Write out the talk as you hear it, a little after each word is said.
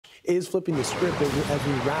is flipping the script as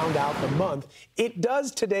we round out the month. It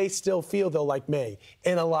does today still feel, though, like May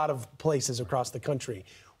in a lot of places across the country.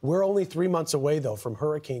 We're only 3 months away, though, from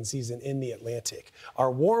hurricane season in the Atlantic.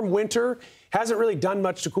 Our warm winter hasn't really done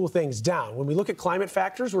much to cool things down. When we look at climate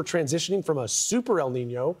factors, we're transitioning from a super El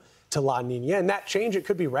Nino to La Nina, and that change, it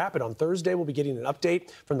could be rapid. On Thursday, we'll be getting an update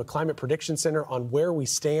from the Climate Prediction Center on where we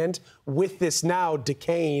stand with this now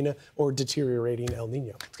decaying or deteriorating El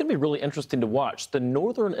Nino. It's going to be really interesting to watch. The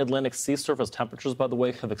northern Atlantic sea surface temperatures, by the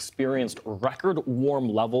way, have experienced record warm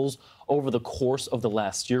levels over the course of the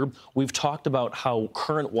last year. We've talked about how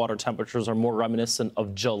current water temperatures are more reminiscent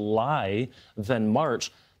of July than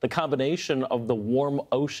March. The combination of the warm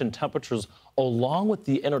ocean temperatures along with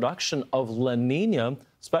the introduction of La Nina,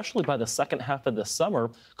 especially by the second half of the summer,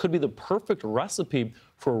 could be the perfect recipe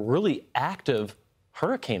for a really active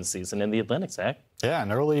hurricane season in the Atlantic, Zach. Yeah,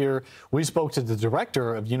 and earlier we spoke to the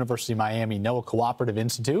director of University of Miami NOAA Cooperative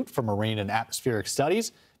Institute for Marine and Atmospheric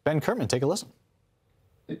Studies, Ben Kirtman. Take a listen.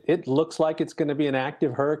 It looks like it's going to be an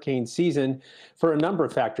active hurricane season for a number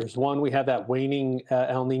of factors. One, we have that waning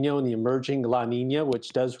El Nino and the emerging La Nina, which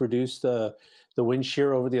does reduce the wind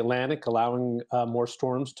shear over the Atlantic, allowing more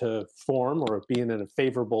storms to form or being in a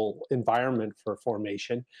favorable environment for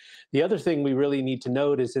formation. The other thing we really need to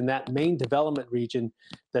note is in that main development region,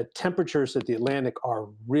 the temperatures at the Atlantic are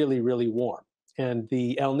really, really warm. And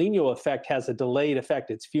the El Nino effect has a delayed effect.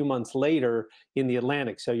 It's a few months later in the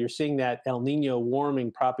Atlantic. So you're seeing that El Nino warming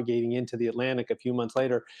propagating into the Atlantic a few months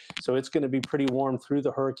later. So it's going to be pretty warm through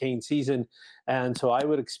the hurricane season. And so I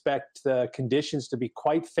would expect the conditions to be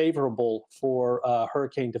quite favorable for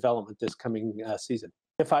hurricane development this coming season.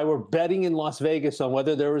 If I were betting in Las Vegas on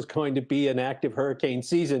whether there was going to be an active hurricane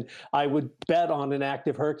season, I would bet on an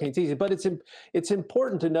active hurricane season. But it's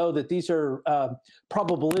important to know that these are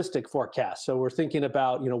probabilistic forecasts. So we're thinking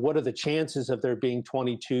about, what are the chances of there being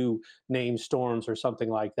 22 named storms or something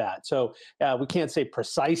like that. So we can't say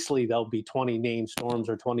precisely there'll be 20 named storms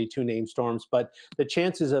or 22 named storms, but the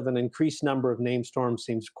chances of an increased number of named storms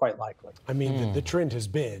seems quite likely. I mean, the trend has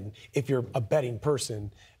been, if you're a betting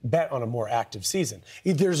person, bet on a more active season.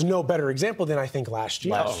 There's no better example than I think last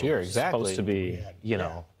year. Last year, exactly. Supposed to be,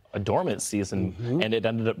 a dormant season, and it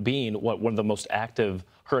ended up being one of the most active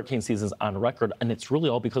hurricane seasons on record, and it's really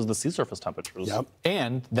all because of the sea surface temperatures. Yep.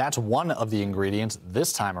 And that's one of the ingredients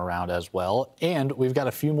this time around as well. And we've got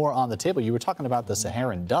a few more on the table. You were talking about the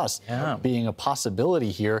Saharan dust being a possibility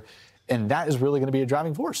here. And that is really going to be a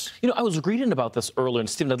driving force. I was reading about this earlier, and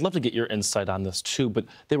Stephen, I'd love to get your insight on this too, but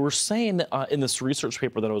they were saying in this research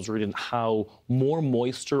paper that I was reading how more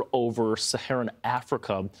moisture over Saharan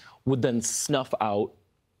Africa would then snuff out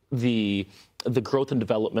the growth and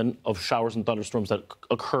development of showers and thunderstorms that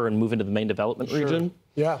occur and move into the main development region.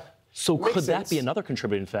 Yeah. So could that be another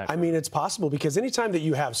contributing factor? I mean, it's possible because anytime that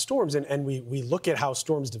you have storms, and we look at how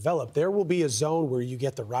storms develop, there will be a zone where you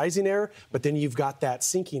get the rising air, but then you've got that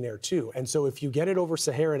sinking air too. And so if you get it over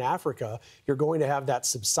Saharan Africa, you're going to have that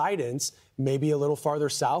subsidence, maybe a little farther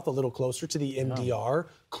south, a little closer to the MDR,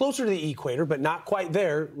 closer to the equator, but not quite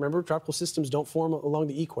there. Remember, tropical systems don't form along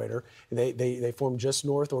the equator. They form just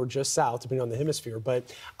north or just south, depending on the hemisphere.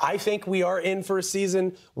 But I think we are in for a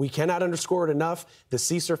season. We cannot underscore it enough. The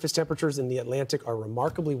sea surface temperatures in the Atlantic are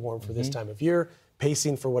remarkably warm for this time of year,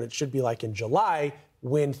 pacing for what it should be like in July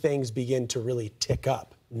when things begin to really tick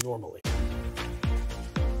up normally.